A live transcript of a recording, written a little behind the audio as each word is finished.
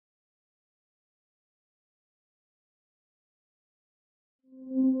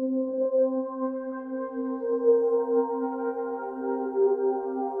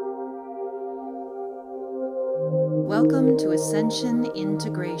Welcome to Ascension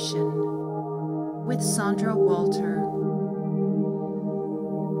Integration with Sandra Walter.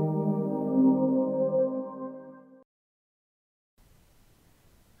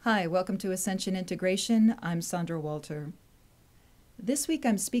 Hi, welcome to Ascension Integration. I'm Sandra Walter. This week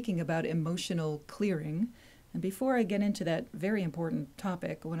I'm speaking about emotional clearing. And before I get into that very important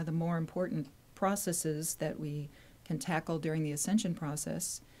topic, one of the more important processes that we can tackle during the Ascension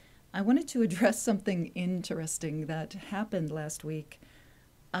process, I wanted to address something interesting that happened last week.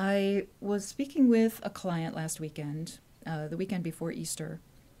 I was speaking with a client last weekend, the weekend before Easter,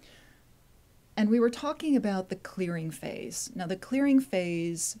 and we were talking about the clearing phase. Now, the clearing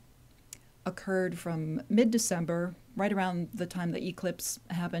phase occurred from mid-December, right around the time the eclipse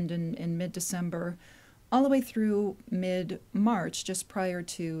happened in mid-December, all the way through mid-March, just prior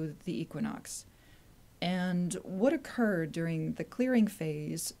to the equinox. And what occurred during the clearing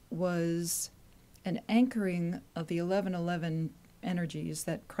phase was an anchoring of the 1111 energies,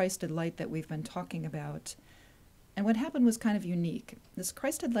 that Christed light that we've been talking about. And what happened was kind of unique. This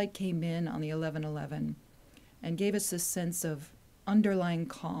Christed light came in on the 1111 and gave us this sense of underlying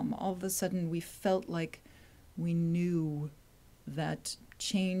calm. All of a sudden we felt like we knew that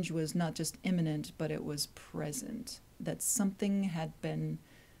change was not just imminent, but it was present, that something had been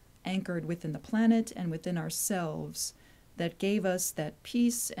anchored within the planet and within ourselves that gave us that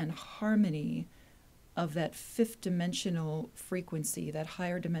peace and harmony of that fifth dimensional frequency, that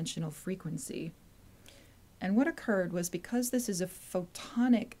higher dimensional frequency. And what occurred was, because this is a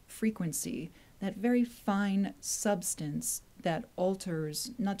photonic frequency, that very fine substance that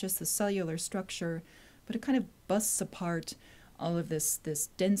alters not just the cellular structure, but it kind of busts apart all of this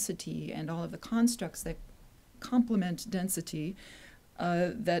density and all of the constructs that complement density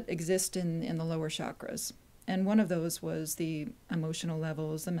that exist in the lower chakras. And one of those was the emotional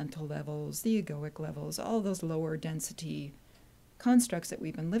levels, the mental levels, the egoic levels, all those lower density constructs that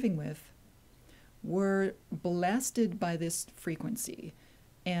we've been living with were blasted by this frequency.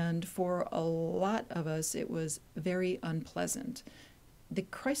 And for a lot of us, it was very unpleasant. The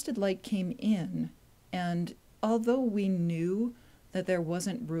Christed light came in, and although we knew that there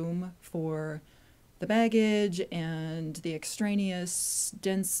wasn't room for the baggage and the extraneous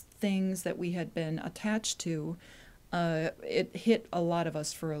dense things that we had been attached to, it hit a lot of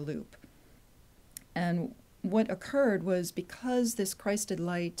us for a loop. And what occurred was, because this Christed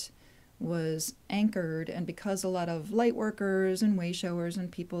light was anchored, and because a lot of light workers and wayshowers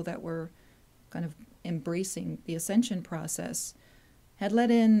and people that were kind of embracing the ascension process had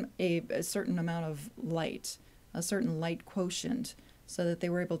let in a certain amount of light, a certain light quotient, so that they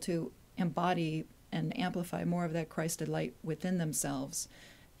were able to embody and amplify more of that Christed light within themselves.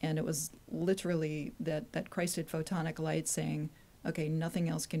 And it was literally that Christed photonic light saying, okay, nothing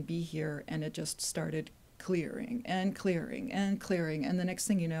else can be here, and it just started clearing and clearing and clearing. And the next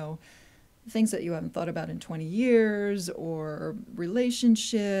thing you know, things that you haven't thought about in 20 years, or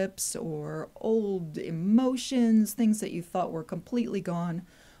relationships, or old emotions, things that you thought were completely gone,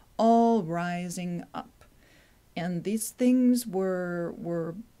 all rising up. And these things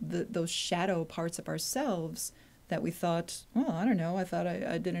were those shadow parts of ourselves that we thought, well, I don't know, I thought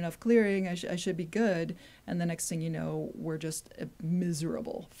I did enough clearing, I should be good. And the next thing you know, we're just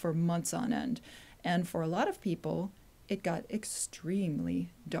miserable for months on end. And for a lot of people, it got extremely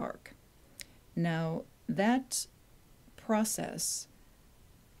dark. Now, that process,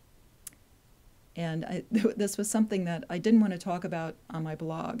 and this was something that I didn't want to talk about on my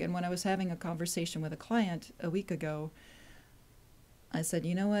blog. And when I was having a conversation with a client a week ago, I said,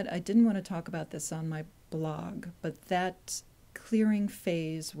 you know what, I didn't want to talk about this on my blog, but that clearing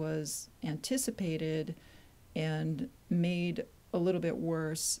phase was anticipated and made a little bit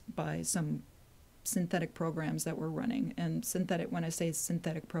worse by some synthetic programs that we're running. And synthetic, when I say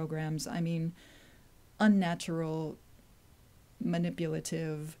synthetic programs, I mean unnatural,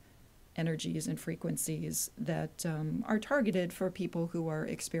 manipulative energies and frequencies that are targeted for people who are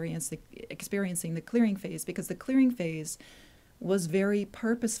experiencing the clearing phase, because the clearing phase was very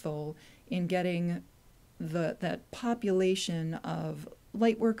purposeful in getting that population of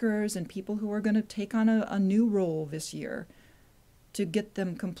light workers and people who are going to take on a new role this year, to get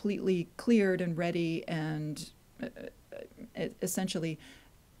them completely cleared and ready and essentially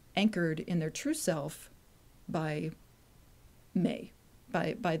anchored in their true self by May.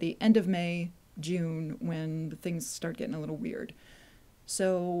 By the end of May, June, when things start getting a little weird.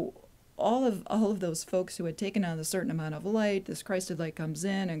 So all of those folks who had taken on a certain amount of light, this Christed light comes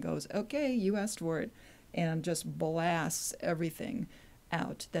in and goes, okay, you asked for it, and just blasts everything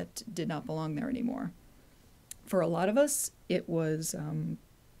out that did not belong there anymore. For a lot of us, it was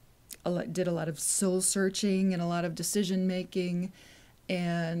did a lot of soul searching and a lot of decision making,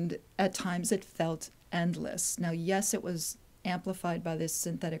 and at times it felt endless. Now, yes, it was amplified by this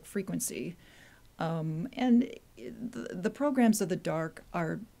synthetic frequency, and the programs of the dark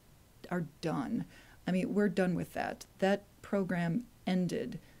are done. I mean, we're done with that. That program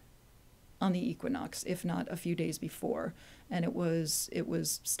ended on the equinox, if not a few days before, and it was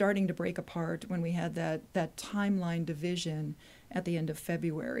starting to break apart when we had that timeline division at the end of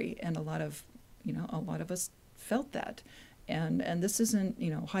February, and a lot of us felt that, and this isn't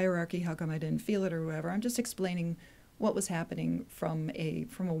hierarchy. How come I didn't feel it or whatever? I'm just explaining what was happening from a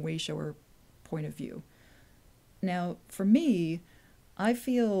Wayshower point of view. Now, for me, I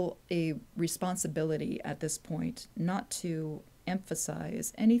feel a responsibility at this point not to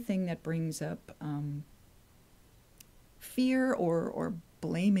emphasize anything that brings up fear or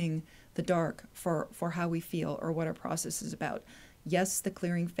blaming the dark for how we feel or what our process is about. Yes, the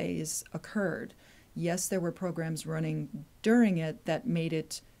clearing phase occurred. Yes, there were programs running during it that made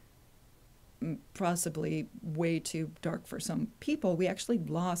it possibly way too dark for some people. We actually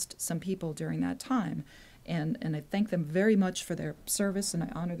lost some people during that time. And I thank them very much for their service, and I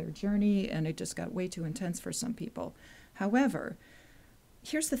honor their journey, and it just got way too intense for some people. However,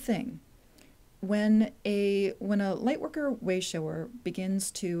 here's the thing. When a lightworker wayshower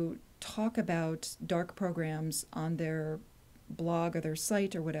begins to talk about dark programs on their blog or their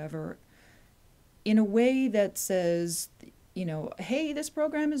site or whatever, in a way that says, hey, this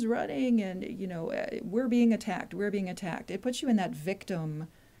program is running and, we're being attacked, it puts you in that victim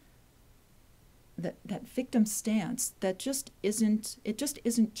stance that just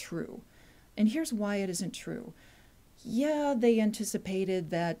isn't true. And here's why it isn't true. Yeah, they anticipated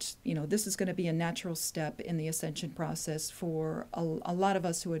that, this is going to be a natural step in the ascension process for a lot of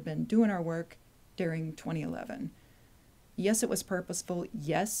us who had been doing our work during 2011. Yes, it was purposeful.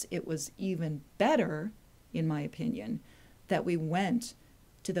 Yes, it was even better, in my opinion, that we went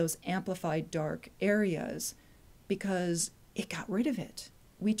to those amplified dark areas because it got rid of it.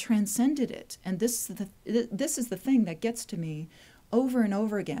 We transcended it. And this is the thing that gets to me over and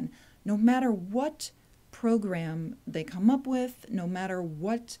over again. No matter what program they come up with, no matter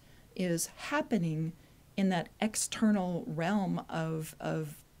what is happening in that external realm of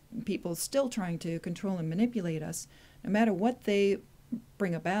people still trying to control and manipulate us, no matter what they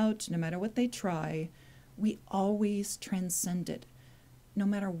bring about, no matter what they try, we always transcend it.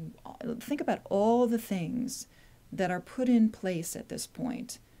 Think about all the things that are put in place at this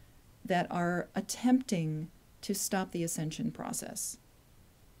point that are attempting to stop the ascension process.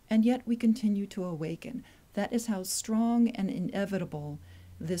 And yet we continue to awaken. That is how strong and inevitable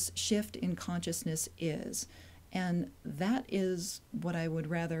this shift in consciousness is. And that is what I would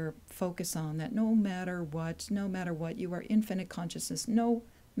rather focus on, that no matter what, you are infinite consciousness, no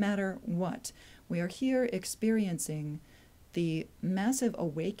matter what. We are here experiencing the massive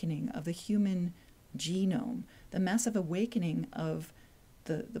awakening of the human genome, the massive awakening of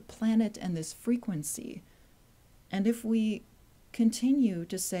the planet and this frequency. And if we continue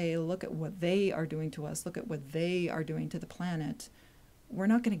to say, look at what they are doing to us, look at what they are doing to the planet, we're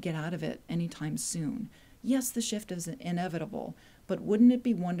not going to get out of it anytime soon. Yes, the shift is inevitable, but wouldn't it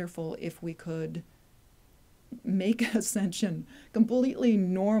be wonderful if we could make Ascension completely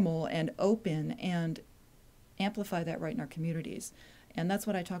normal and open and amplify that right in our communities? And that's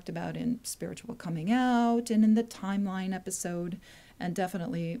what I talked about in Spiritual Coming Out and in the Timeline episode, and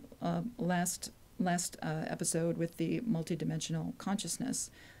definitely last episode with the multidimensional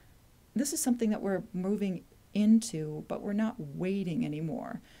consciousness. This is something that we're moving into, but we're not waiting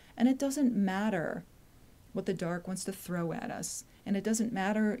anymore. And it doesn't matter what the dark wants to throw at us. And it doesn't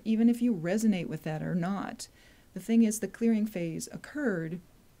matter even if you resonate with that or not. The thing is, the clearing phase occurred,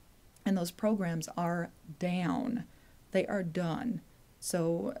 and those programs are down. They are done.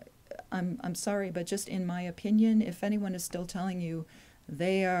 So I'm sorry, but just in my opinion, if anyone is still telling you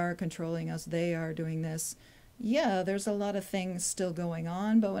they are controlling us, they are doing this, yeah, there's a lot of things still going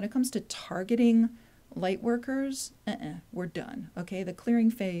on, but when it comes to targeting light workers, we're done. Okay, the clearing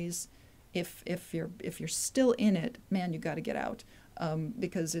phase, if you're still in it, man, you got to get out,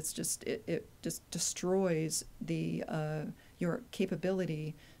 because it just destroys your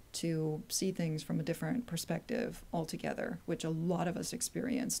capability to see things from a different perspective altogether, which a lot of us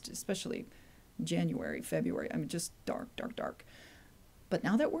experienced, especially January, February. I mean, just dark. But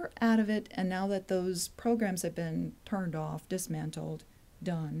now that we're out of it, and now that those programs have been turned off, dismantled,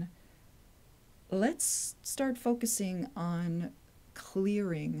 done, let's start focusing on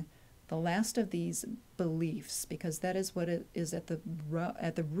clearing the last of these beliefs, because that is what it is at the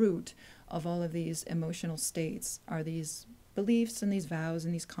root of all of these emotional states, are these beliefs and these vows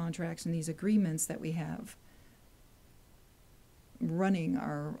and these contracts and these agreements that we have running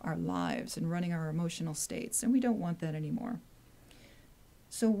our lives and running our emotional states, and we don't want that anymore.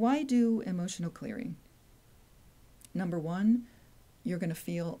 So why do emotional clearing? Number one, you're going to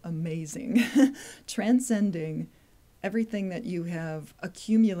feel amazing, transcending everything that you have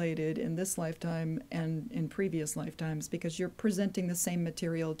accumulated in this lifetime and in previous lifetimes, because you're presenting the same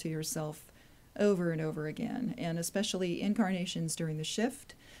material to yourself over and over again, and especially incarnations during the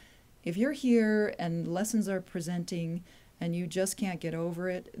shift. If you're here and lessons are presenting and you just can't get over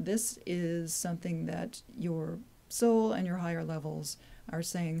it, this is something that your soul and your higher levels are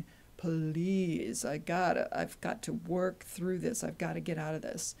saying, please, I've got to work through this. I've got to get out of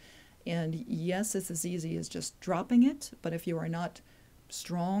this. And yes, it's as easy as just dropping it, but if you are not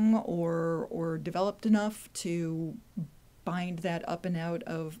strong or developed enough to bind that up and out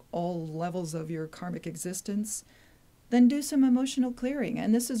of all levels of your karmic existence, then do some emotional clearing.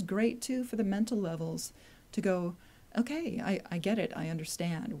 And this is great too for the mental levels to go, okay, I get it. I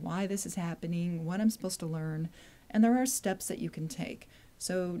understand why this is happening, what I'm supposed to learn. And there are steps that you can take.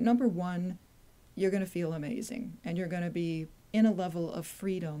 So number one, you're going to feel amazing, and you're going to be in a level of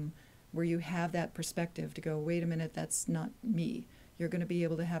freedom where you have that perspective to go, wait a minute, that's not me. You're going to be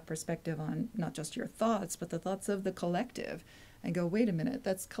able to have perspective on not just your thoughts, but the thoughts of the collective, and go, wait a minute,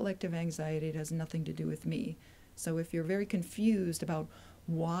 that's collective anxiety. It has nothing to do with me. So if you're very confused about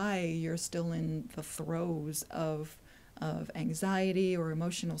why you're still in the throes of anxiety or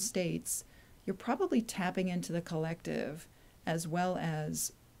emotional states, you're probably tapping into the collective as well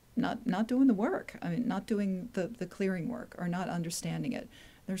as not doing the work. I mean, not doing the clearing work or not understanding it.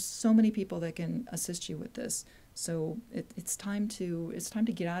 There's so many people that can assist you with this. So it's time to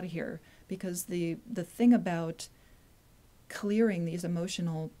get out of here, because the thing about clearing these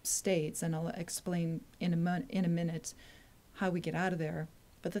emotional states, and I'll explain in a minute how we get out of there.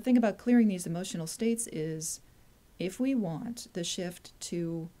 But the thing about clearing these emotional states is, if we want the shift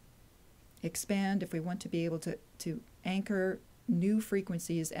to expand, if we want to be able to anchor new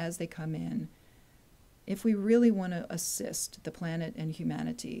frequencies as they come in, if we really want to assist the planet and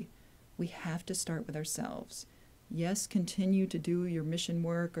humanity, we have to start with ourselves. Yes, continue to do your mission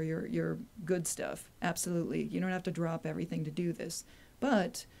work or your good stuff. Absolutely. You don't have to drop everything to do this.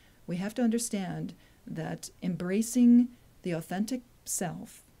 But we have to understand that embracing the authentic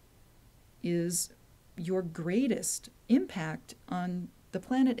self is your greatest impact on the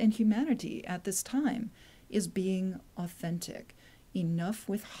planet and humanity at this time, is being authentic. Enough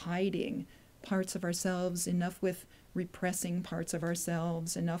with hiding parts of ourselves, enough with repressing parts of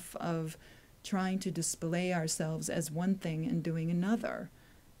ourselves, enough of trying to display ourselves as one thing and doing another.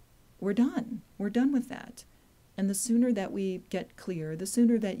 We're done. We're done with that. And the sooner that we get clear, the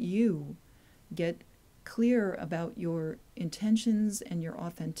sooner that you get clear about your intentions and your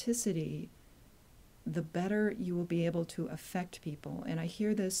authenticity, the better you will be able to affect people. And I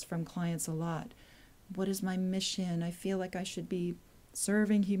hear this from clients a lot. What is my mission? I feel like I should be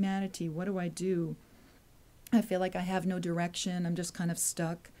serving humanity. What do I do? I feel like I have no direction. I'm just kind of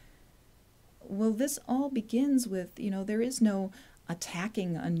stuck. Well, this all begins with, there is no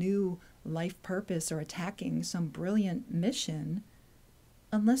attacking a new life purpose or attacking some brilliant mission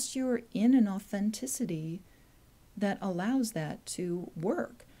unless you're in an authenticity that allows that to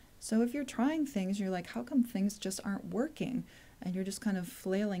work. So if you're trying things, you're like, how come things just aren't working? And you're just kind of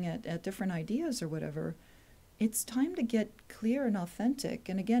flailing at different ideas or whatever. It's time to get clear and authentic.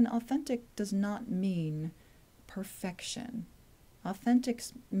 And again, authentic does not mean perfection. Authentic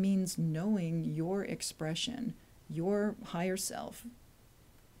means knowing your expression, your higher self,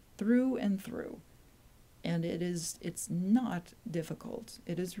 through and through. And it's not difficult.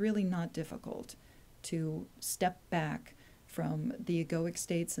 It is really not difficult to step back from the egoic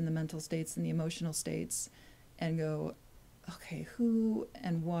states and the mental states and the emotional states and go, okay, who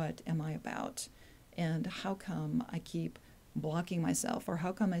and what am I about? And how come I keep blocking myself? Or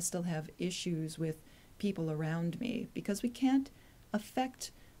how come I still have issues with people around me? Because we can't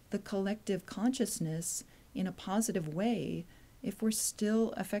affect the collective consciousness in a positive way if we're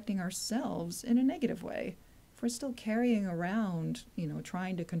still affecting ourselves in a negative way. If we're still carrying around,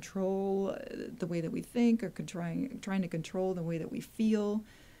 trying to control the way that we think, or trying to control the way that we feel,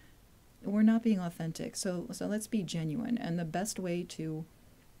 we're not being authentic. So let's be genuine. And the best way to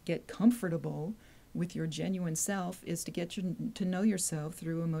get comfortable with your genuine self is to get to know yourself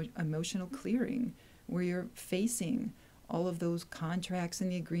through emotional clearing, where you're facing all of those contracts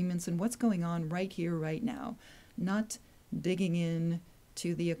and the agreements and what's going on right here, right now, not digging in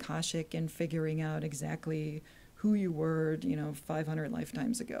to the Akashic and figuring out exactly who you were, 500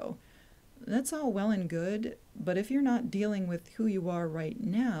 lifetimes ago. that's all well and good, but if you're not dealing with who you are right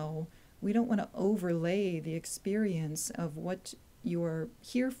now, we don't want to overlay the experience of what you're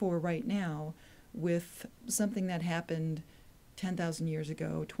here for right now with something that happened 10,000 years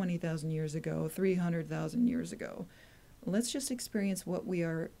ago, 20,000 years ago, 300,000 years ago. Let's just experience what we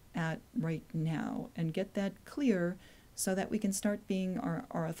are at right now and get that clear so that we can start being our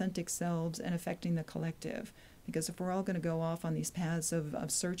authentic selves and affecting the collective. Because if we're all going to go off on these paths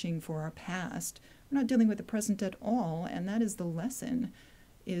of searching for our past, we're not dealing with the present at all, and that is the lesson,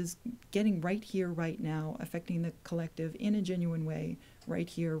 is getting right here, right now, affecting the collective in a genuine way, right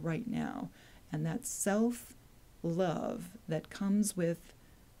here, right now. And that self-love that comes with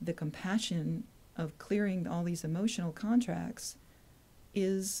the compassion of clearing all these emotional contracts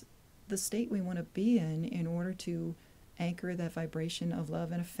is the state we want to be in order to anchor that vibration of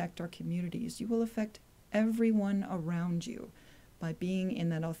love and affect our communities. You will affect everyone around you by being in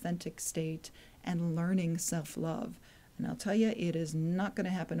that authentic state and learning self-love. And I'll tell you, it is not going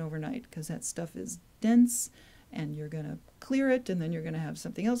to happen overnight, because that stuff is dense, and you're going to clear it, and then you're going to have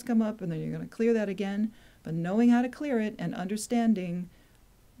something else come up, and then you're going to clear that again. But knowing how to clear it and understanding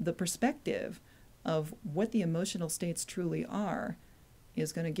the perspective of what the emotional states truly are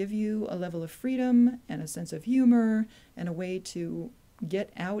is going to give you a level of freedom and a sense of humor and a way to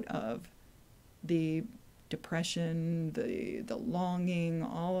get out of the depression, the longing,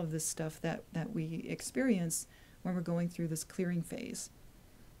 all of this stuff that we experience when we're going through this clearing phase.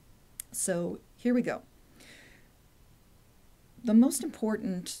 So here we go. The most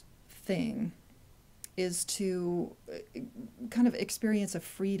important thing is to kind of experience a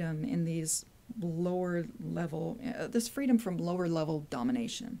freedom in these lower level, this freedom from lower level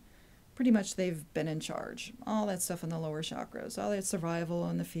domination. Pretty much they've been in charge. All that stuff in the lower chakras, all that survival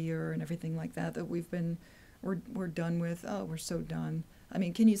and the fear and everything like that we're done with. Oh, we're so done. I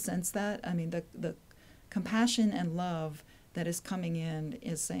mean, can you sense that? I mean, the compassion and love that is coming in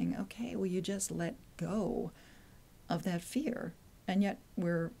is saying, okay, will you just let go of that fear? And yet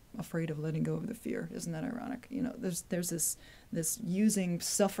we're afraid of letting go of the fear. Isn't that ironic? You know, there's this using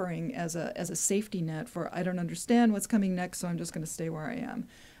suffering as a safety net for, I don't understand what's coming next, so I'm just going to stay where I am.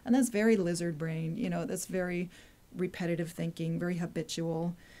 And that's very lizard brain. You know, that's very repetitive thinking, very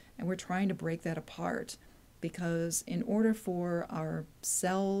habitual. And we're trying to break that apart, because in order for our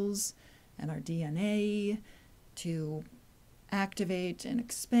cells and our DNA to activate and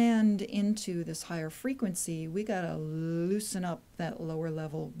expand into this higher frequency, we got to loosen up that lower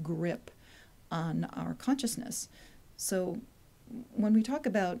level grip on our consciousness. So when we talk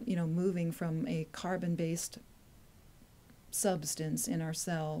about, you know, moving from a carbon-based substance in our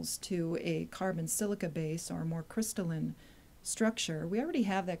cells to a carbon silica base or more crystalline structure, we already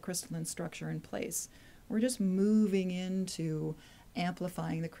have that crystalline structure in place. We're just moving into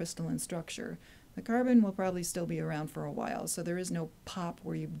amplifying the crystalline structure. The carbon will probably still be around for a while, so there is no pop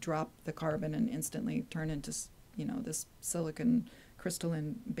where you drop the carbon and instantly turn into, you know, this silicon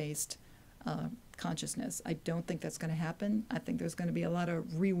crystalline-based consciousness. I don't think that's going to happen. I think there's going to be a lot of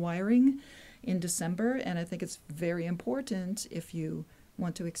rewiring in December, and I think it's very important, if you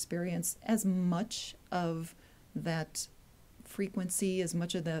want to experience as much of that frequency, as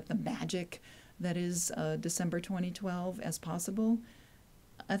much of the magic that is December 2012 as possible.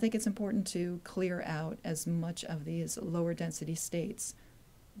 I think it's important to clear out as much of these lower density states,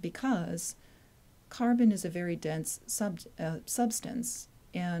 because carbon is a very dense substance,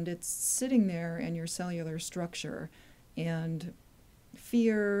 and it's sitting there in your cellular structure, and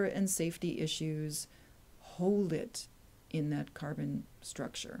fear and safety issues hold it in that carbon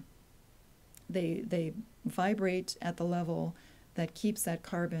structure. They vibrate at the level that keeps that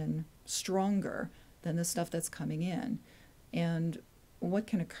carbon stronger than the stuff that's coming in. And what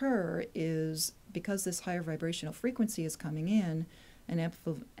can occur is, because this higher vibrational frequency is coming in and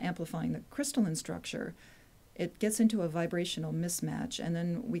amplifying the crystalline structure, it gets into a vibrational mismatch, and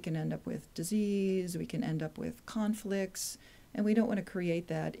then we can end up with disease, we can end up with conflicts, and we don't want to create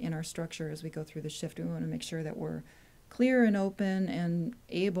that in our structure as we go through the shift. We want to make sure that we're clear and open and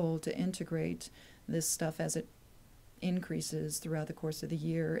able to integrate this stuff as it increases throughout the course of the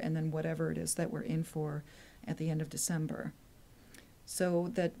year, and then whatever it is that we're in for at the end of December. So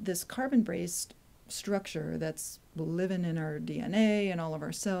that this carbon-based structure that's living in our DNA and all of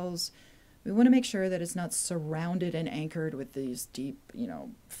our cells, we want to make sure that it's not surrounded and anchored with these deep, you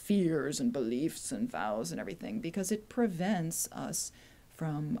know, fears and beliefs and vows and everything, because it prevents us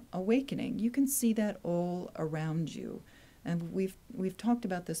from awakening. You can see that all around you. And we've talked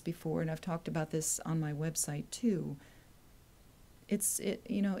about this before, and I've talked about this on my website too.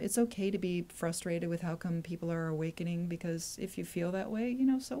 it's okay to be frustrated with how come people are awakening, because if you feel that way,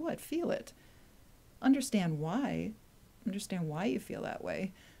 so what? Feel it. Understand why. Understand why you feel that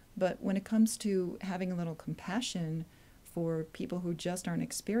way. But when it comes to having a little compassion for people who just aren't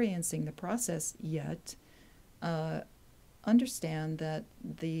experiencing the process yet, understand that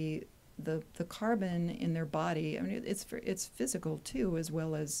the carbon in their body, I mean, it's physical too, as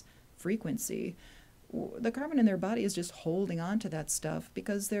well as frequency. The carbon in their body is just holding on to that stuff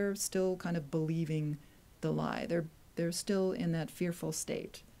because they're still kind of believing the lie. They're still in that fearful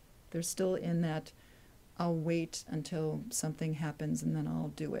state. They're still in that, I'll wait until something happens and then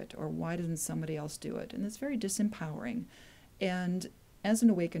I'll do it, or why doesn't somebody else do it? And it's very disempowering. And as an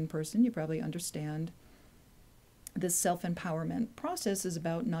awakened person, you probably understand this self-empowerment process is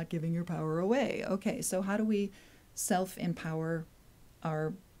about not giving your power away. Okay, so how do we self-empower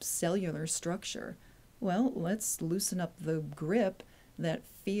our cellular structure? Well, let's loosen up the grip that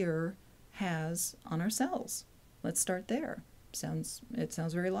fear has on our cells. Let's start there. It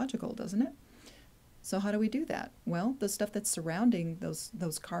sounds very logical, doesn't it? So how do we do that? Well, the stuff that's surrounding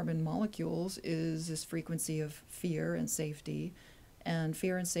those carbon molecules is this frequency of fear and safety. And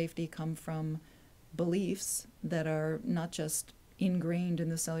fear and safety come from beliefs that are not just ingrained in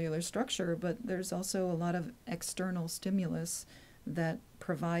the cellular structure, but there's also a lot of external stimulus that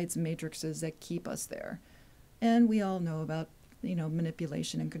provides matrices that keep us there. And we all know about,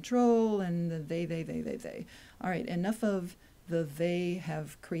 manipulation and control and the they. All right, enough of the they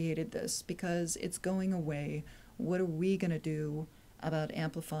have created this, because it's going away. What are we going to do about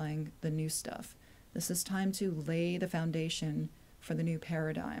amplifying the new stuff? This is time to lay the foundation for the new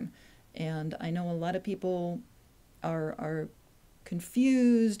paradigm. And I know a lot of people are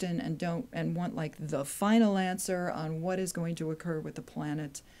confused and want like the final answer on what is going to occur with the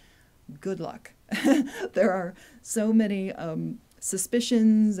planet. Good luck. There are so many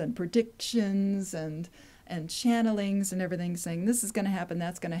suspicions and predictions and channelings and everything saying this is going to happen,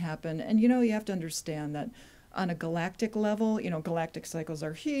 that's going to happen. And you have to understand that on a galactic level, galactic cycles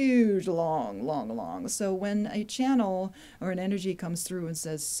are huge, long. So when a channel or an energy comes through and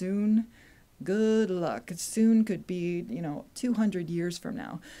says soon, good luck. Soon could be, 200 years from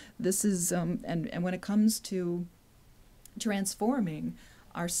now. This is, and when it comes to transforming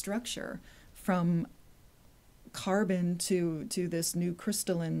our structure from carbon to this new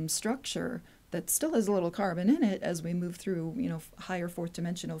crystalline structure that still has a little carbon in it as we move through, higher fourth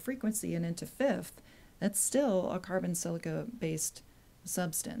dimensional frequency and into fifth, that's still a carbon silica based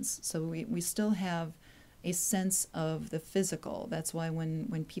substance. So we still have a sense of the physical. That's why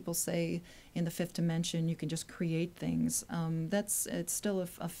when people say in the fifth dimension you can just create things, it's still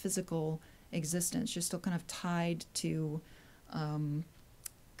a physical existence. You're still kind of tied to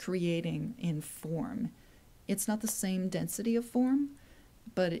creating in form. It's not the same density of form,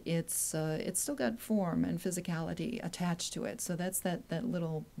 but it's still got form and physicality attached to it. So that's that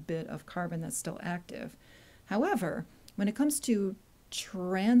little bit of carbon that's still active. However, when it comes to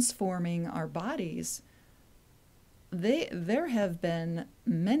transforming our bodies, there have been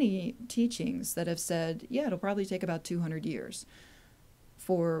many teachings that have said, yeah, it'll probably take about 200 years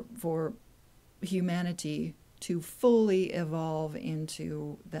for humanity to fully evolve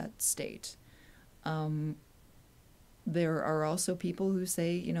into that state. There are also people who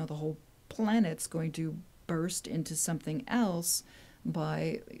say, the whole planet's going to burst into something else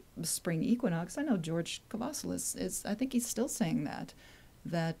by spring equinox. I know George Kavassilis I think he's still saying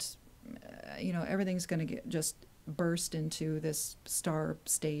that everything's going to just burst into this star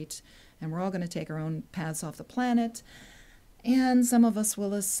state, and we're all going to take our own paths off the planet, and some of us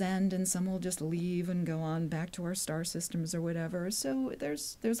will ascend and some will just leave and go on back to our star systems or whatever. So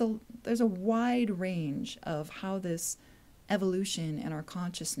there's a wide range of how this evolution in our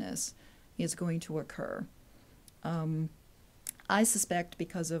consciousness is going to occur. I suspect,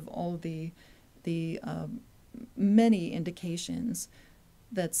 because of all the many indications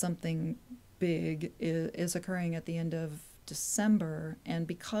that something big is occurring at the end of December, and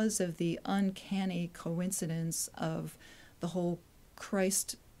because of the uncanny coincidence of the whole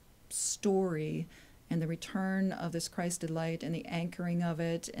Christ story and the return of this Christed light and the anchoring of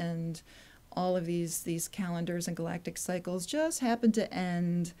it, and all of these calendars and galactic cycles just happen to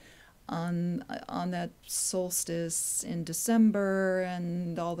end on that solstice in December,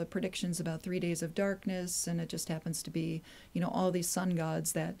 and all the predictions about 3 days of darkness, and it just happens to be, all these sun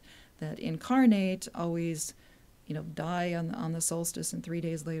gods that incarnate always, die on the solstice, and 3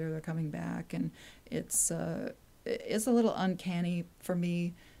 days later they're coming back, and it's a little uncanny for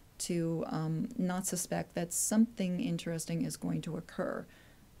me to not suspect that something interesting is going to occur.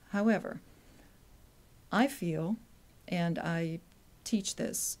 However, I feel, and I teach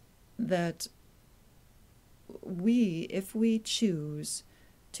this, that if we choose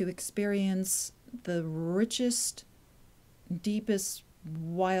to experience the richest, deepest,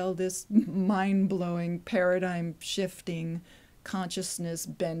 wildest, mind-blowing, paradigm-shifting,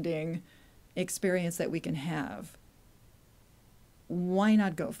 consciousness-bending experience that we can have, why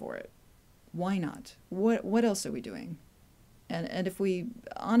not go for it? Why not? What else are we doing? And if we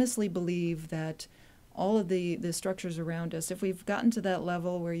honestly believe that all of the structures around us, if we've gotten to that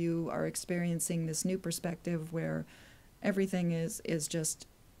level where you are experiencing this new perspective where everything is just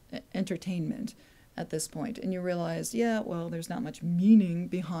entertainment at this point, and you realize, yeah, well, there's not much meaning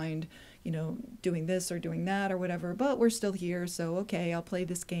behind, doing this or doing that or whatever, but we're still here, so okay, I'll play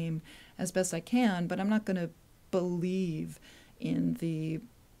this game as best I can, but I'm not going to believe in the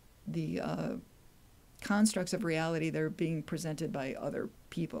constructs of reality that are being presented by other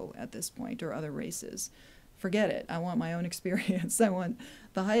people at this point, or other races. Forget it. I want my own experience. I want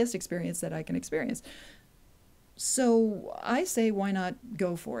the highest experience that I can experience. So I say, why not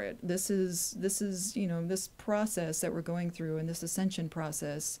go for it? This is this process that we're going through, and this ascension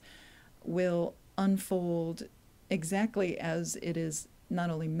process will unfold exactly as it is not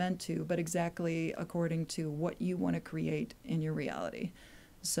only meant to, but exactly according to what you want to create in your reality.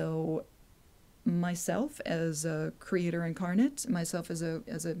 So myself as a creator incarnate, myself as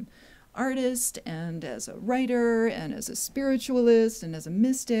an artist and as a writer and as a spiritualist and as a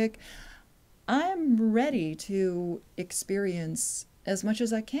mystic, I'm ready to experience as much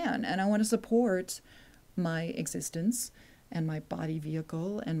as I can, and I want to support my existence and my body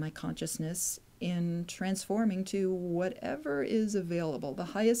vehicle and my consciousness in transforming to whatever is available, the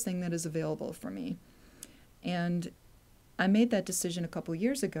highest thing that is available for me. And I made that decision a couple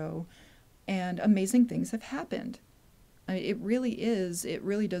years ago, and amazing things have happened. It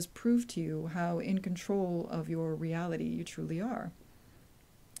really does prove to you how in control of your reality you truly are.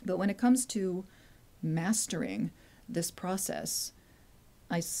 But when it comes to mastering this process,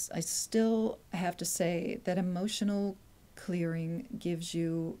 I still have to say that emotional clearing gives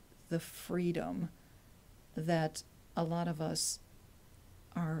you the freedom that a lot of us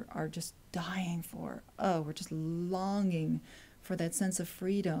are just dying for. Oh, we're just longing for that sense of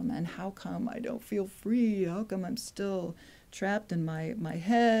freedom. And how come I don't feel free? How come I'm still trapped in my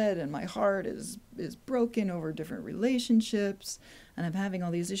head, and my heart is broken over different relationships, and I'm having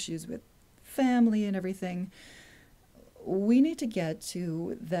all these issues with family and everything? We need to get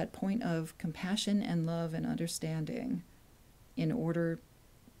to that point of compassion and love and understanding in order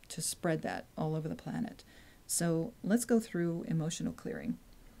to spread that all over the planet. So let's go through emotional clearing.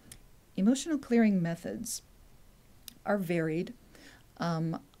 Emotional clearing methods are varied.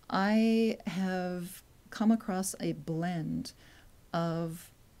 I have come across a blend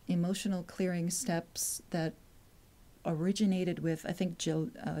of emotional clearing steps that originated with, I think,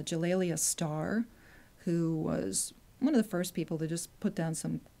 Jalalia Starr, who was one of the first people to just put down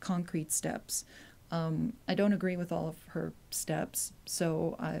some concrete steps. I don't agree with all of her steps,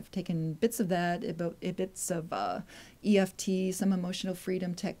 so I've taken bits of that, bits of EFT, some emotional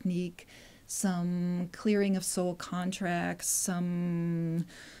freedom technique, some clearing of soul contracts, some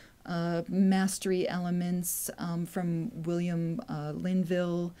mastery elements from William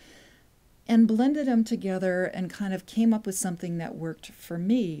Linville, and blended them together and kind of came up with something that worked for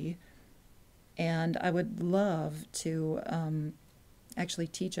me. And I would love to actually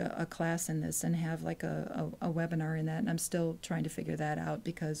teach a class in this and have like a webinar in that. And I'm still trying to figure that out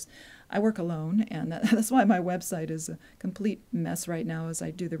because I work alone, and that's why my website is a complete mess right now as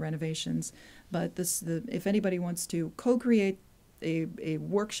I do the renovations. But if anybody wants to co-create a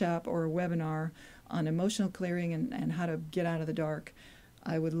workshop or a webinar on emotional clearing and how to get out of the dark,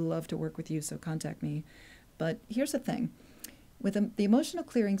 I would love to work with you, so contact me. But here's the thing. With the emotional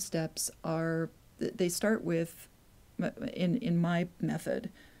clearing steps they start with, in my method,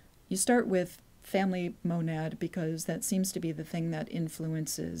 you start with family monad, because that seems to be the thing that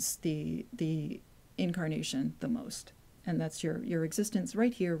influences the incarnation the most. And that's your existence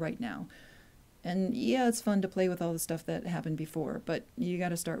right here, right now. And yeah, it's fun to play with all the stuff that happened before, but you got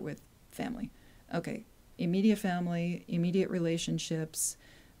to start with family. Okay, immediate family, immediate relationships,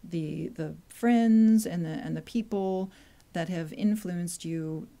 the friends and the people that have influenced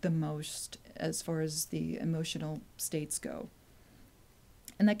you the most as far as the emotional states go.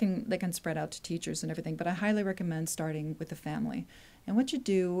 And that can spread out to teachers and everything, but I highly recommend starting with the family. And what you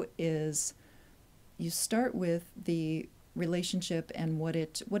do is you start with the relationship and what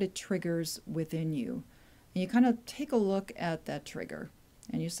it triggers within you. And you kind of take a look at that trigger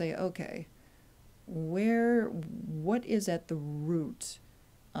and you say, okay, what is at the root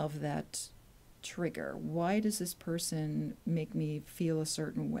of that trigger? Why does this person make me feel a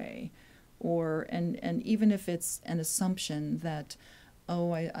certain way? Or, and even if it's an assumption that,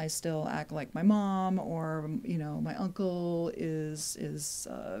 oh, I still act like my mom, or, my uncle is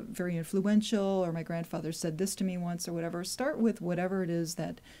very influential, or my grandfather said this to me once, or whatever. Start with whatever it is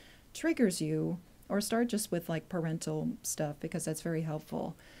that triggers you, or start just with like parental stuff, because that's very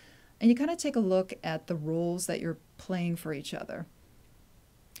helpful. And you kind of take a look at the roles that you're playing for each other.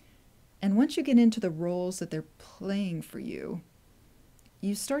 And once you get into the roles that they're playing for you,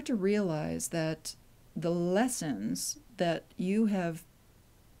 you start to realize that the lessons that you have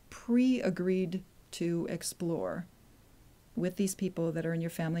pre-agreed to explore with these people that are in your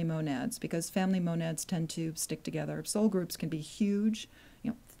family monads, because family monads tend to stick together. Soul groups can be huge,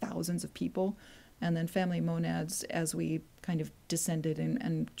 thousands of people. And then family monads, as we kind of descended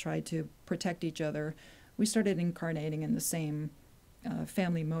and tried to protect each other, we started incarnating in the same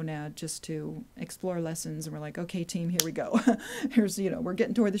family monad just to explore lessons. And we're like, okay, team, here we go. Here's, we're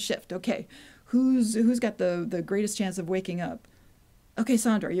getting toward the shift. Okay, who's got the greatest chance of waking up? Okay,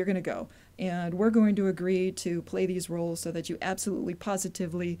 Sandra, you're going to go. And we're going to agree to play these roles so that you absolutely,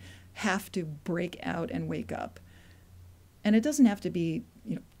 positively have to break out and wake up. And it doesn't have to be,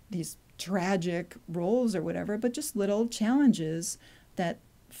 these tragic roles or whatever, but just little challenges that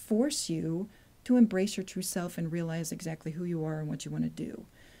force you to embrace your true self and realize exactly who you are and what you want to do.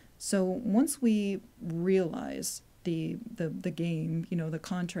 So once we realize the game, the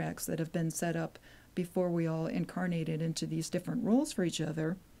contracts that have been set up before we all incarnated into these different roles for each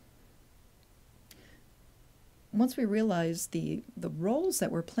other, once we realize the roles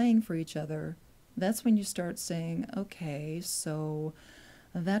that we're playing for each other, that's when you start saying, okay, so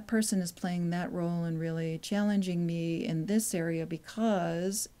that person is playing that role and really challenging me in this area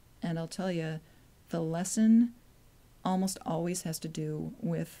because, and I'll tell you, the lesson almost always has to do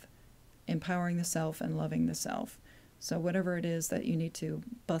with empowering the self and loving the self. So whatever it is that you need to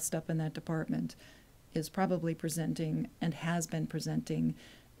bust up in that department is probably presenting and has been presenting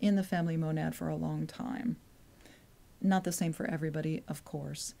in the family monad for a long time. Not the same for everybody, of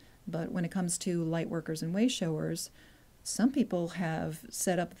course, but when it comes to light workers and wayshowers, some people have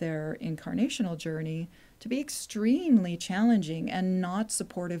set up their incarnational journey to be extremely challenging and not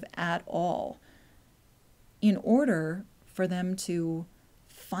supportive at all, in order for them to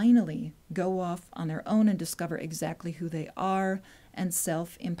finally go off on their own and discover exactly who they are and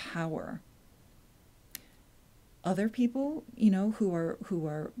self-empower. Other people, who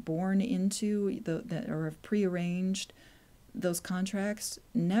are born into that or have prearranged those contracts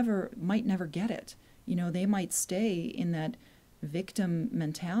might never get it. They might stay in that victim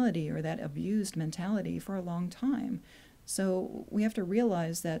mentality or that abused mentality for a long time. So we have to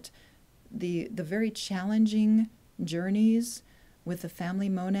realize that the very challenging journeys with the family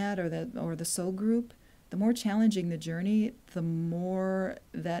monad or the soul group, the more challenging the journey, the more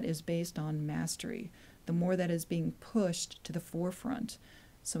that is based on mastery, the more that is being pushed to the forefront.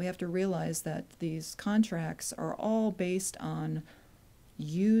 So we have to realize that these contracts are all based on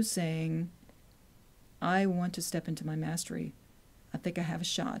you saying, I want to step into my mastery. I think I have a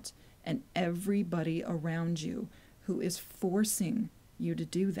shot. And everybody around you who is forcing you to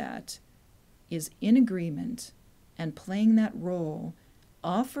do that is in agreement and playing that role,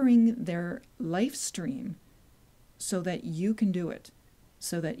 offering their life stream so that you can do it,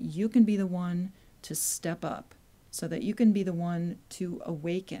 so that you can be the one to step up, so that you can be the one to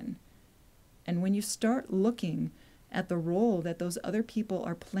awaken. And when you start looking at the role that those other people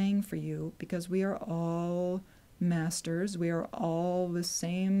are playing for you, because we are all masters, we are all the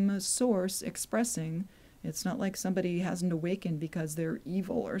same source expressing. It's not like somebody hasn't awakened because they're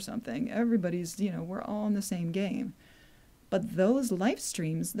evil or something. Everybody's, we're all in the same game. But those life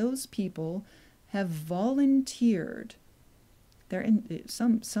streams, those people have volunteered. They're in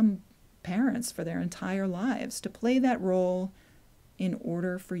some parents for their entire lives to play that role in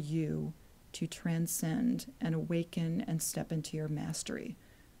order for you to transcend and awaken and step into your mastery.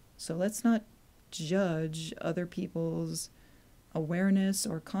 So let's not judge other people's awareness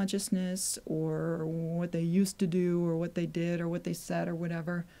or consciousness or what they used to do or what they did or what they said or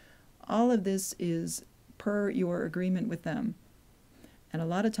whatever. All of this is per your agreement with them. And a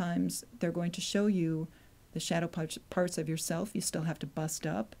lot of times they're going to show you the shadow parts of yourself you still have to bust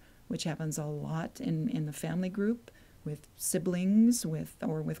up, which happens a lot in the family group, with siblings,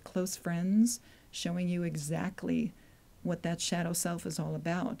 with close friends, showing you exactly what that shadow self is all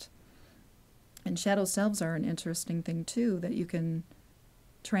about. And shadow selves are an interesting thing too, that you can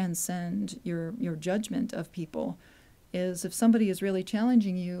transcend your judgment of people. Is if somebody is really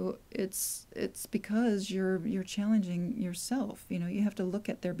challenging you, it's because you're challenging yourself. You have to look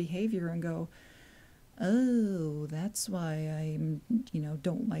at their behavior and go, oh, that's why I,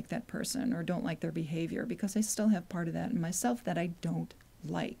 don't like that person or don't like their behavior, because I still have part of that in myself that I don't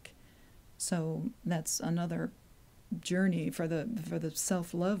like. So that's another journey for the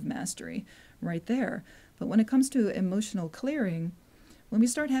self-love mastery right there. But when it comes to emotional clearing, when we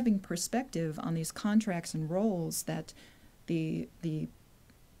start having perspective on these contracts and roles that the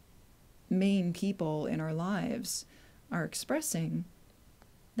main people in our lives are expressing,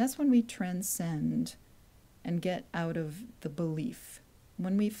 that's when we transcend and get out of the belief.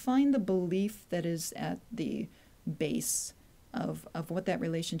 When we find the belief that is at the base of what that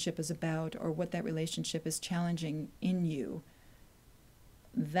relationship is about or what that relationship is challenging in you,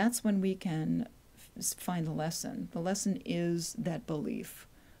 that's when we can find the lesson. The lesson is that belief.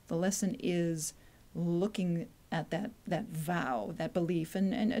 The lesson is looking at that vow, that belief.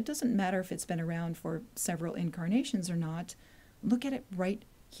 And it doesn't matter if it's been around for several incarnations or not. Look at it right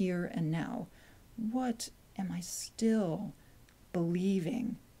here and now. What am I still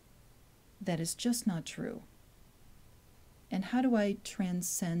believing that is just not true? And how do I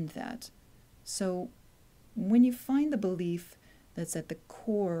transcend that? So when you find the belief that's at the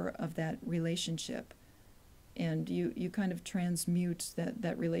core of that relationship, and you kind of transmute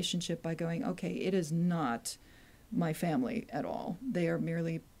that relationship by going, okay, it is not my family at all. They are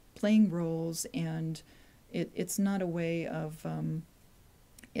merely playing roles, and it's not a way of,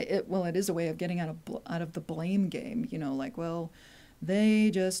 it is a way of getting out of the blame game, like, well,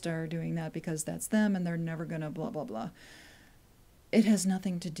 they just are doing that because that's them and they're never going to blah, blah, blah. It has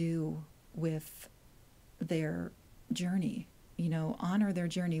nothing to do with their journey. Honor their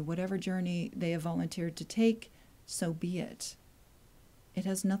journey. Whatever journey they have volunteered to take, so be it. It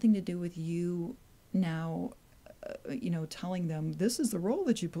has nothing to do with you now, telling them, this is the role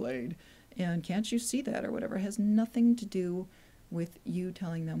that you played, and can't you see that, or whatever. It has nothing to do with you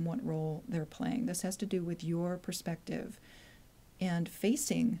telling them what role they're playing. This has to do with your perspective and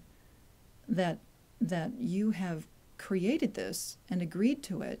facing that you have created this and agreed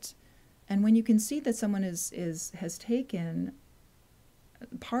to it. And when you can see that someone has taken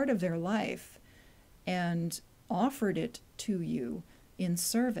part of their life and offered it to you in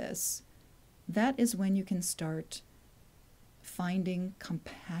service, that is when you can start finding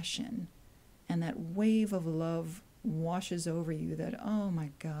compassion, and that wave of love washes over you, that, oh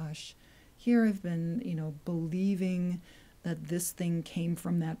my gosh, here I've been, believing that this thing came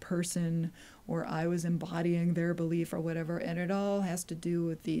from that person, or I was embodying their belief or whatever, and it all has to do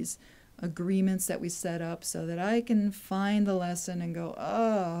with these agreements that we set up so that I can find the lesson and go,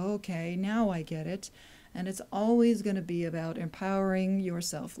 oh, okay, now I get it. And it's always going to be about empowering your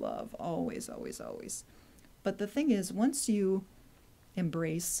self-love, always, always, always. But the thing is, once you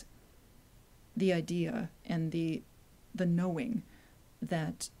embrace the idea and the knowing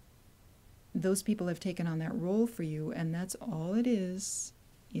that those people have taken on that role for you, and that's all it is,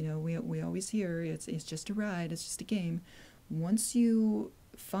 we always hear it's just a ride, it's just a game. Once you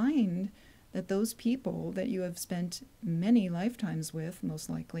find that those people that you have spent many lifetimes with, most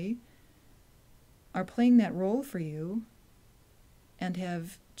likely, are playing that role for you and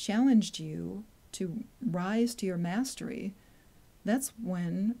have challenged you to rise to your mastery, that's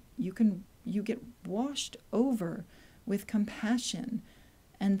when you get washed over with compassion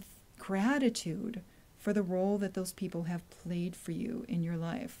and gratitude for the role that those people have played for you in your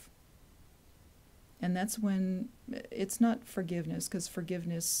life. And that's when it's not forgiveness, because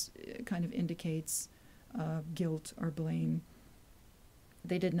forgiveness kind of indicates guilt or blame.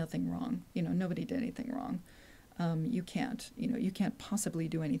 They did nothing wrong. Nobody did anything wrong. You can't possibly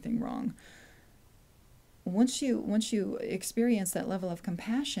do anything wrong. Once you experience that level of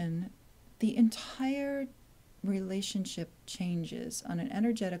compassion, the entire relationship changes on an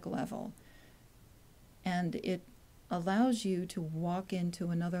energetic level, and it allows you to walk into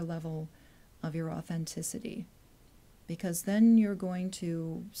another level of your authenticity, because then you're going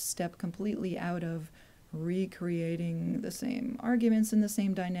to step completely out of recreating the same arguments and the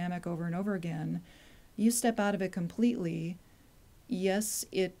same dynamic over and over again. You step out of it completely. Yes,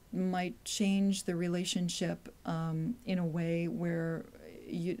 it might change the relationship in a way where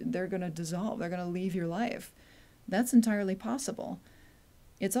they're going to dissolve, they're going to leave your life. That's entirely possible.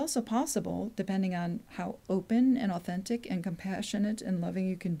 It's also possible, depending on how open and authentic and compassionate and loving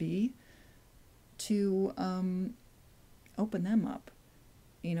you can be, to open them up.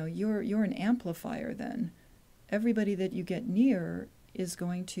 You're an amplifier then. Everybody that you get near is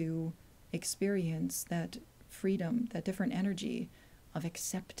going to experience that freedom, that different energy of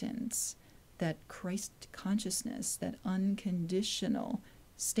acceptance, that Christ consciousness, that unconditional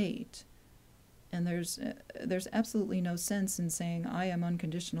state. And there's absolutely no sense in saying I am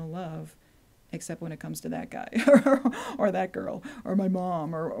unconditional love except when it comes to that guy or that girl or my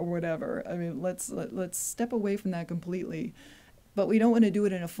mom or whatever. I mean, let's step away from that completely. But we don't want to do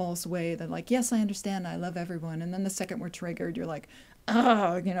it in a false way that like, yes, I understand, I love everyone. And then the second we're triggered, you're like,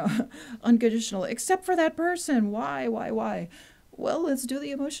 unconditional, except for that person. Why? Well, let's do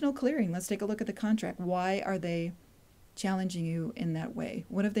the emotional clearing. Let's take a look at the contract. Why are they challenging you in that way?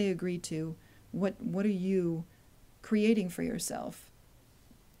 What have they agreed to? What are you creating for yourself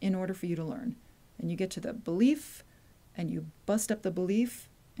in order for you to learn? And you get to the belief, and you bust up the belief,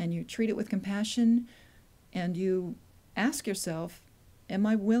 and you treat it with compassion, and you ask yourself, am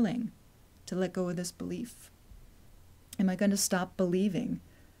I willing to let go of this belief? Am I going to stop believing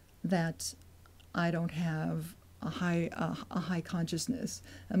that I don't have a high consciousness?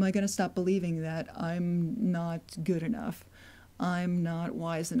 Am I going to stop believing that I'm not good enough? I'm not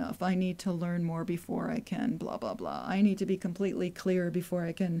wise enough. I need to learn more before I can blah, blah, blah. I need to be completely clear before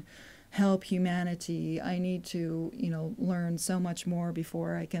I can help humanity. I need to, learn so much more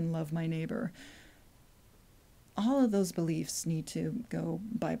before I can love my neighbor. All of those beliefs need to go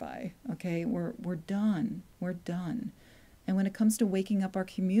bye-bye, okay? We're done. We're done. And when it comes to waking up our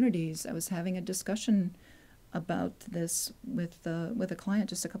communities, I was having a discussion about this with a client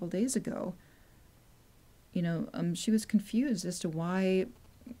just a couple of days ago. She was confused as to why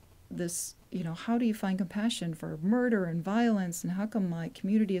this, how do you find compassion for murder and violence, and how come my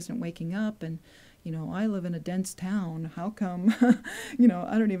community isn't waking up? And, I live in a dense town. How come,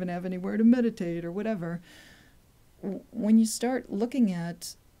 I don't even have anywhere to meditate or whatever. When you start looking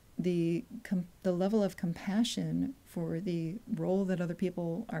at the level of compassion for the role that other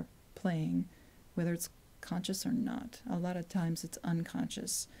people are playing, whether it's conscious or not, a lot of times it's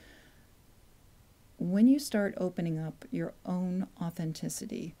unconscious. When you start opening up your own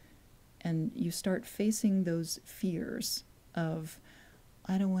authenticity and you start facing those fears of,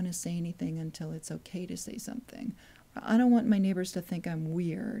 I don't want to say anything until it's okay to say something. I don't want my neighbors to think I'm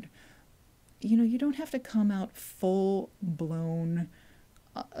weird. You don't have to come out full-blown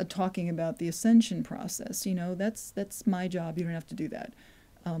talking about the Ascension process. That's my job. You don't have to do that.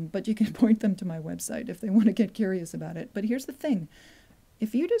 But you can point them to my website if they want to get curious about it. But here's the thing.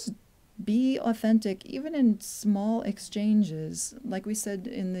 If you just be authentic, even in small exchanges, like we said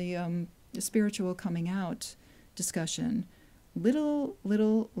in the spiritual coming out discussion, little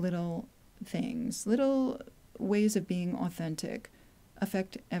things, little ways of being authentic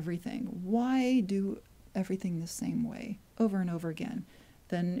affect everything. Why do everything the same way over and over again?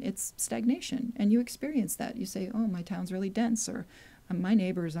 Then it's stagnation, and you experience that. You say, oh, my town's really dense, or my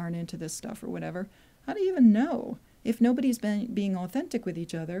neighbors aren't into this stuff, or whatever. How do you even know? If nobody's being authentic with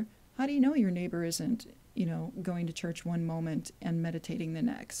each other, how do you know your neighbor isn't, going to church one moment and meditating the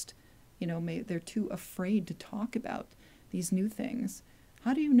next? They're too afraid to talk about these new things.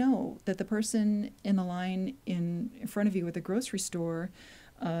 How do you know that the person in the line in front of you at the grocery store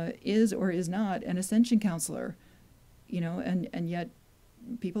is or is not an Ascension counselor? And yet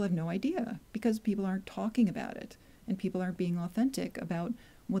people have no idea because people aren't talking about it and people aren't being authentic about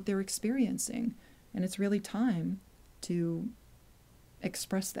what they're experiencing. And it's really time to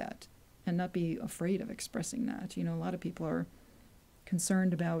express that and not be afraid of expressing that. A lot of people are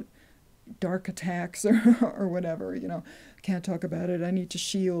concerned about dark attacks or whatever, can't talk about it. I need to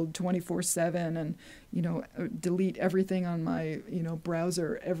shield 24/7 and, delete everything on my,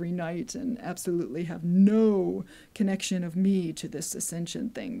 browser every night and absolutely have no connection of me to this Ascension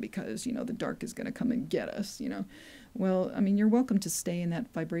thing because, the dark is going to come and get us, Well, you're welcome to stay in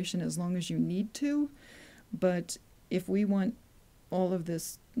that vibration as long as you need to, but if we want all of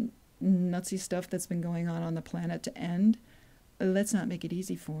this nutsy stuff that's been going on the planet to end, let's not make it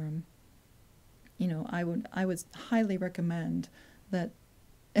easy for them. I would highly recommend that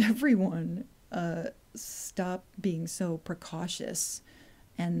everyone stop being so precautious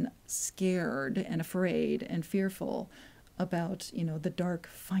and scared and afraid and fearful about, the dark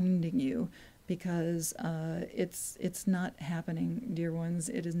finding you, because it's not happening, dear ones.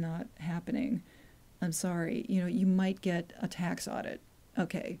 It is not happening. I'm sorry. You might get a tax audit.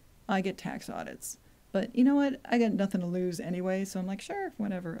 Okay, I get tax audits. But you know what? I got nothing to lose anyway, so I'm like, sure,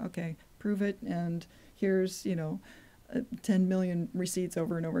 whatever. Okay, prove it, and here's, 10 million receipts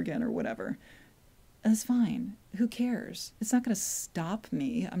over and over again or whatever. That's fine. Who cares? It's not going to stop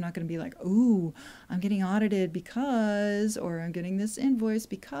me. I'm not going to be like, ooh, I'm getting audited because, or I'm getting this invoice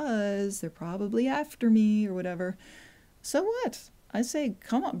because they're probably after me or whatever. So what? I say,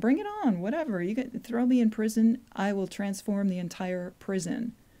 come on, bring it on, whatever. You can throw me in prison. I will transform the entire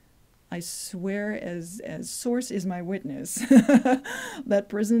prison. I swear, as Source is my witness, that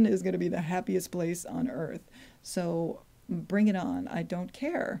prison is going to be the happiest place on earth. So bring it on. I don't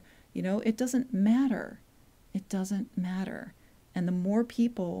care. It doesn't matter. It doesn't matter. And the more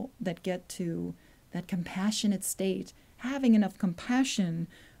people that get to that compassionate state, having enough compassion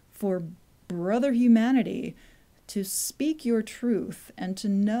for brother humanity to speak your truth and to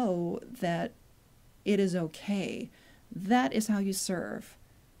know that it is okay, that is how you serve.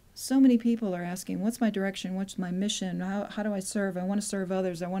 So many people are asking, what's my direction? What's my mission? How do I serve? I want to serve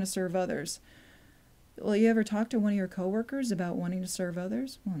others. I want to serve others. Well, you ever talk to one of your coworkers about wanting to serve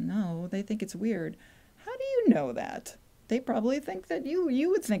others? Well, no, they think it's weird. How do you know that? They probably think that you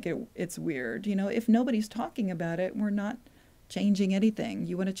would think it's weird. If nobody's talking about it, we're not changing anything.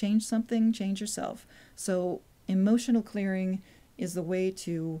 You want to change something, change yourself. So emotional clearing is the way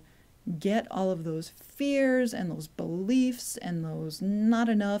to get all of those fears and those beliefs and those not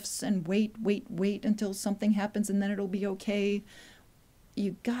enoughs and wait until something happens and then it'll be okay.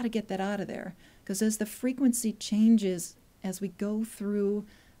 You got to get that out of there, because as the frequency changes, as we go through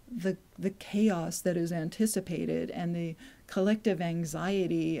the chaos that is anticipated and the collective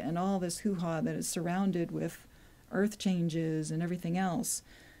anxiety and all this hoo-ha that is surrounded with earth changes and everything else,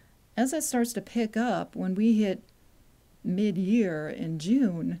 as that starts to pick up, when we hit mid-year in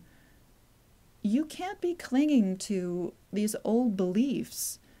June, you can't be clinging to these old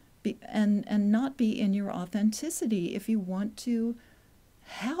beliefs and not be in your authenticity if you want to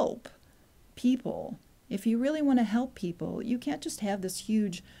help people. If you really want to help people, you can't just have this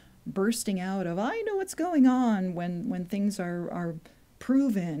huge bursting out of, I know what's going on, when things are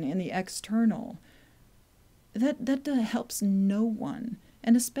proven in the external. That helps no one.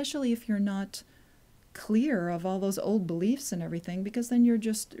 And especially if you're not clear of all those old beliefs and everything, because then you're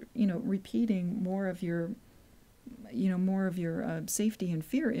just, repeating more of your safety and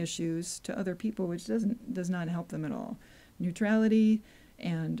fear issues to other people, which does not help them at all. Neutrality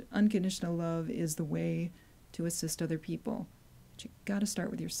and unconditional love is the way to assist other people. But you got to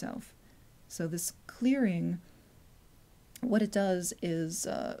start with yourself. So this clearing, what it does is,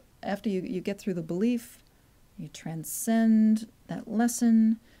 after you get through the belief, you transcend that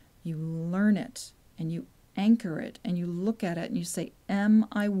lesson, you learn it, and you anchor it, and you look at it, and you say, am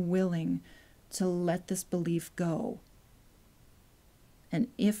I willing to let this belief go? And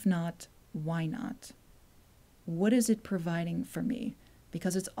if not, why not? What is it providing for me?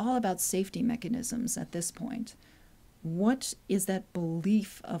 Because it's all about safety mechanisms at this point. What is that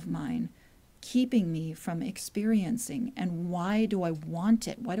belief of mine keeping me from experiencing, and why do I want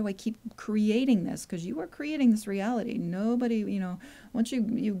it? Why do I keep creating this? Because you are creating this reality. Nobody, once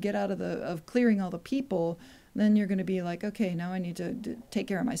you get out of clearing all the people, then you're going to be like, okay, now I need to take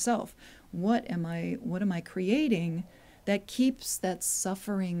care of myself. What am I creating that keeps that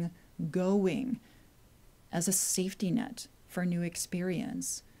suffering going as a safety net for new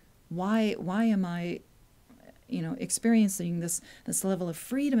experience? Why am I experiencing this level of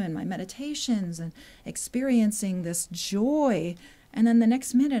freedom in my meditations and experiencing this joy, and then the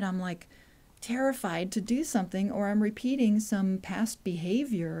next minute I'm like terrified to do something, or I'm repeating some past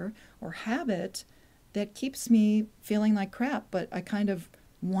behavior or habit that keeps me feeling like crap, but I kind of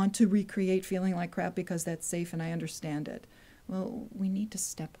want to recreate feeling like crap because that's safe and I understand it. Well, we need to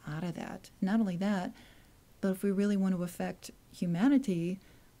step out of that. Not only that, but if we really want to affect humanity,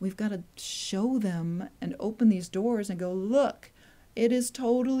 we've got to show them and open these doors and go, look, it is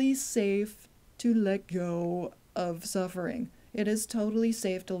totally safe to let go of suffering. It is totally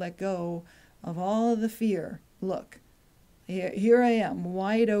safe to let go of all of the fear. Look, here I am,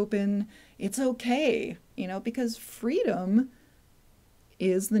 wide open. It's okay, because freedom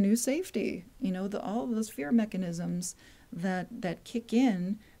is the new safety. All of those fear mechanisms that kick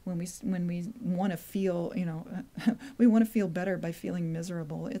in when we want to feel, we want to feel better by feeling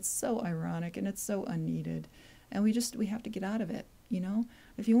miserable. It's so ironic and it's so unneeded, and we have to get out of it.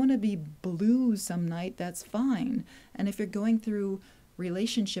 If you want to be blue some night, that's fine. And if you're going through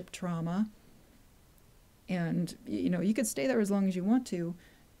relationship trauma, and you could stay there as long as you want to,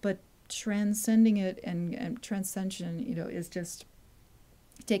 but transcending it and transcension, is just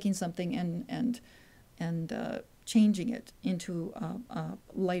taking something and changing it into a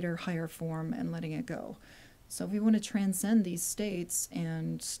lighter, higher form and letting it go. So if we want to transcend these states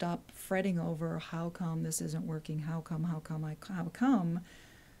and stop fretting over how come this isn't working, how come,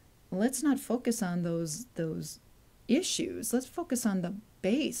 let's not focus on those issues. Let's focus on the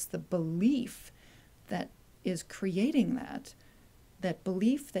base, the belief that is creating that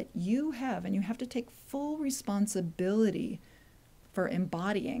belief that you have, and you have to take full responsibility for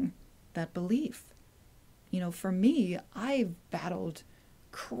embodying that belief. For me, I've battled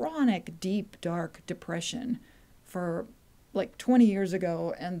chronic, deep, dark depression for like 20 years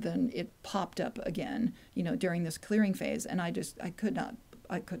ago, and then it popped up again, during this clearing phase, and I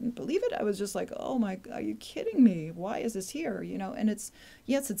I couldn't believe it. I was just like, oh my, are you kidding me? Why is this here? And it's,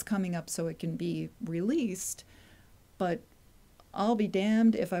 yes, it's coming up so it can be released, but I'll be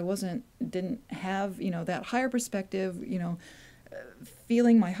damned if I didn't have, that higher perspective,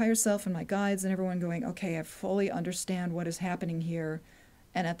 feeling my higher self and my guides and everyone going, okay, I fully understand what is happening here.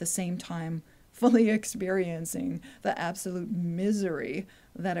 And at the same time, fully experiencing the absolute misery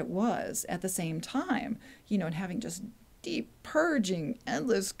that it was at the same time, and having just deep purging,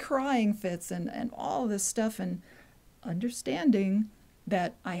 endless crying fits and all this stuff, and understanding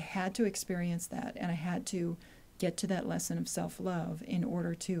that I had to experience that and I had to get to that lesson of self-love in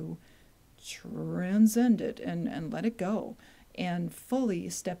order to transcend it and let it go and fully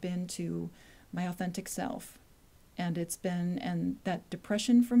step into my authentic self. And that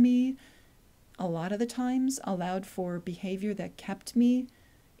depression for me, a lot of the times allowed for behavior that kept me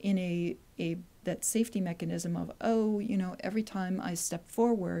in that safety mechanism of, every time I step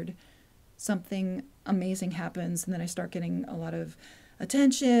forward, something amazing happens, and then I start getting a lot of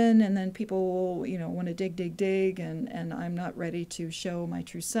attention, and then people will, want to dig, and I'm not ready to show my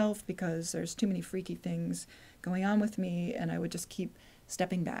true self because there's too many freaky things going on with me, and I would just keep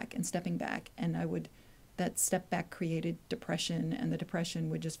stepping back, and that step back created depression, and the depression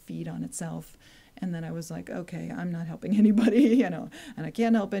would just feed on itself. And then I was like, okay, I'm not helping anybody, and I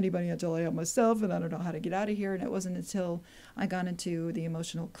can't help anybody until I help myself, and I don't know how to get out of here. And it wasn't until I got into the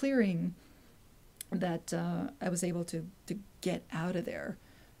emotional clearing that I was able to get out of there.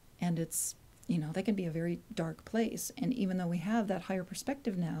 And it's, that can be a very dark place. And even though we have that higher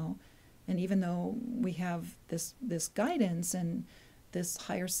perspective now, and even though we have this guidance and this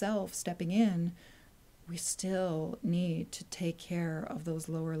higher self stepping in, we still need to take care of those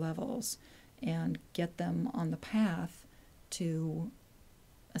lower levels and get them on the path to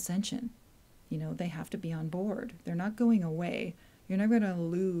ascension. They have to be on board. They're not going away. You're not going to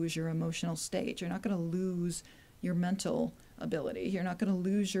lose your emotional state. You're not going to lose your mental ability. You're not going to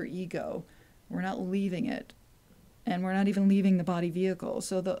lose your ego. We're not leaving it. And we're not even leaving the body vehicle.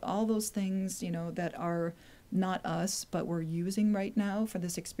 So all those things, that are not us, but we're using right now for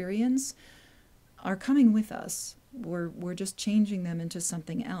this experience, are coming with us. We're just changing them into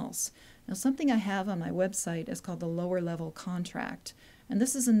something else. Now, something I have on my website is called the lower level contract. And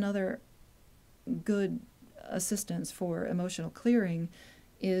this is another good assistance for emotional clearing,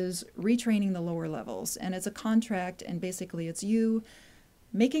 is retraining the lower levels. And it's a contract, and basically it's you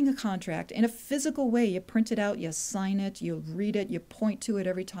making a contract in a physical way. You print it out, you sign it, you read it, you point to it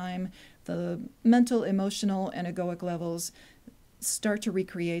every time the mental, emotional, and egoic levels start to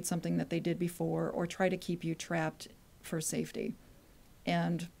recreate something that they did before or try to keep you trapped for safety.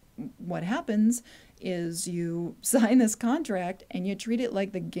 And what happens is you sign this contract and you treat it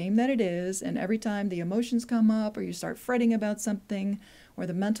like the game that it is, and every time the emotions come up or you start fretting about something, or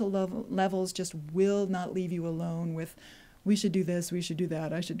the mental levels just will not leave you alone with, we should do this, we should do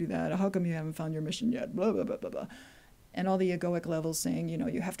that, I should do that, how come you haven't found your mission yet, blah, blah, blah, blah, blah. And all the egoic levels saying,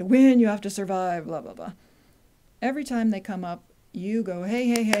 you have to win, you have to survive, blah, blah, blah. Every time they come up, you go,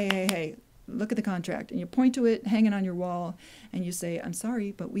 hey, look at the contract. And you point to it hanging on your wall and you say, I'm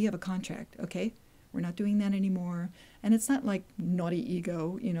sorry, but we have a contract, okay? We're not doing that anymore. And it's not like naughty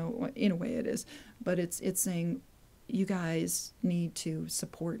ego, in a way it is. But it's saying, you guys need to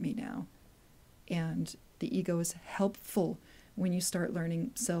support me now. And the ego is helpful when you start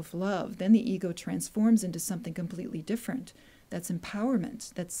learning self-love. Then the ego transforms into something completely different. That's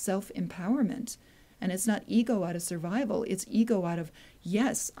empowerment. That's self-empowerment. And it's not ego out of survival. It's ego out of,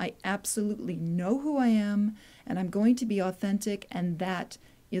 yes, I absolutely know who I am, and I'm going to be authentic, and that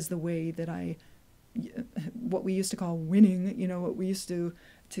is the way that what we used to call winning, what we used to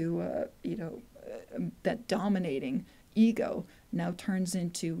that dominating ego now turns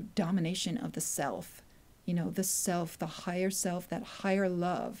into domination of the self. The self, the higher self, that higher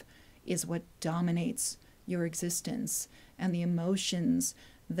love is what dominates your existence. And the emotions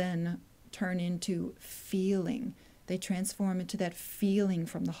then turn into feeling. They transform into that feeling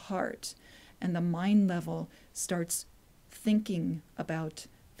from the heart. And the mind level starts thinking about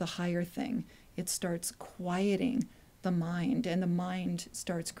the higher thing. It starts quieting the mind, and the mind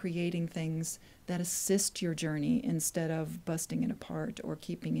starts creating things that assist your journey instead of busting it apart or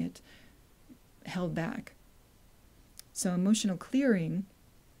keeping it held back. So emotional clearing,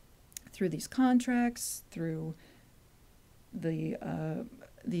 through these contracts, through the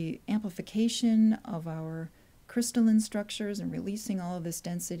amplification of our crystalline structures and releasing all of this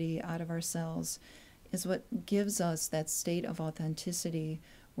density out of our cells, is what gives us that state of authenticity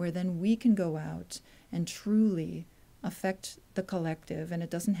where then we can go out and truly affect the collective. And it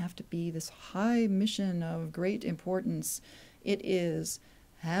doesn't have to be this high mission of great importance. It is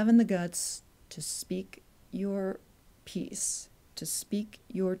having the guts to speak your piece, to speak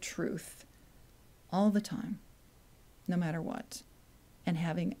your truth all the time, no matter what, and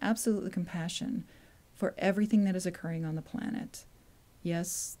having absolute compassion for everything that is occurring on the planet.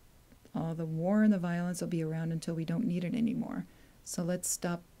 Yes, all the war and the violence will be around until we don't need it anymore. So let's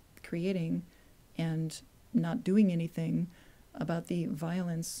stop creating and not doing anything about the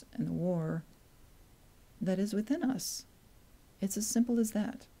violence and the war that is within us. It's as simple as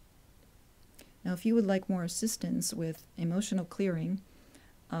that. Now, if you would like more assistance with emotional clearing,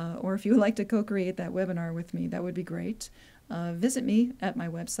 or if you would like to co-create that webinar with me, that would be great. Visit me at my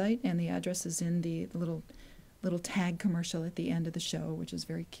website, and the address is in the little tag commercial at the end of the show, which is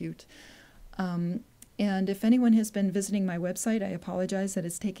very cute. And if anyone has been visiting my website, I apologize that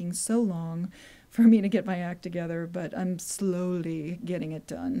it's taking so long for me to get my act together, but I'm slowly getting it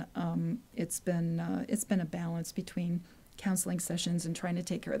done. It's been a balance between counseling sessions and trying to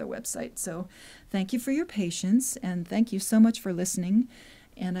take care of the website. So thank you for your patience, and thank you so much for listening.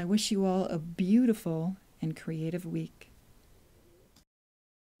 And I wish you all a beautiful and creative week.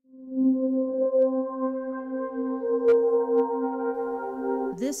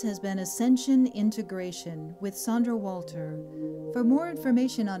 This has been Ascension Integration with Sandra Walter. For more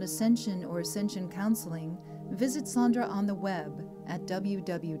information on Ascension or Ascension Counseling, visit Sandra on the web at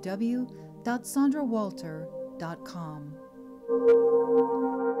www.sandrawalter.com.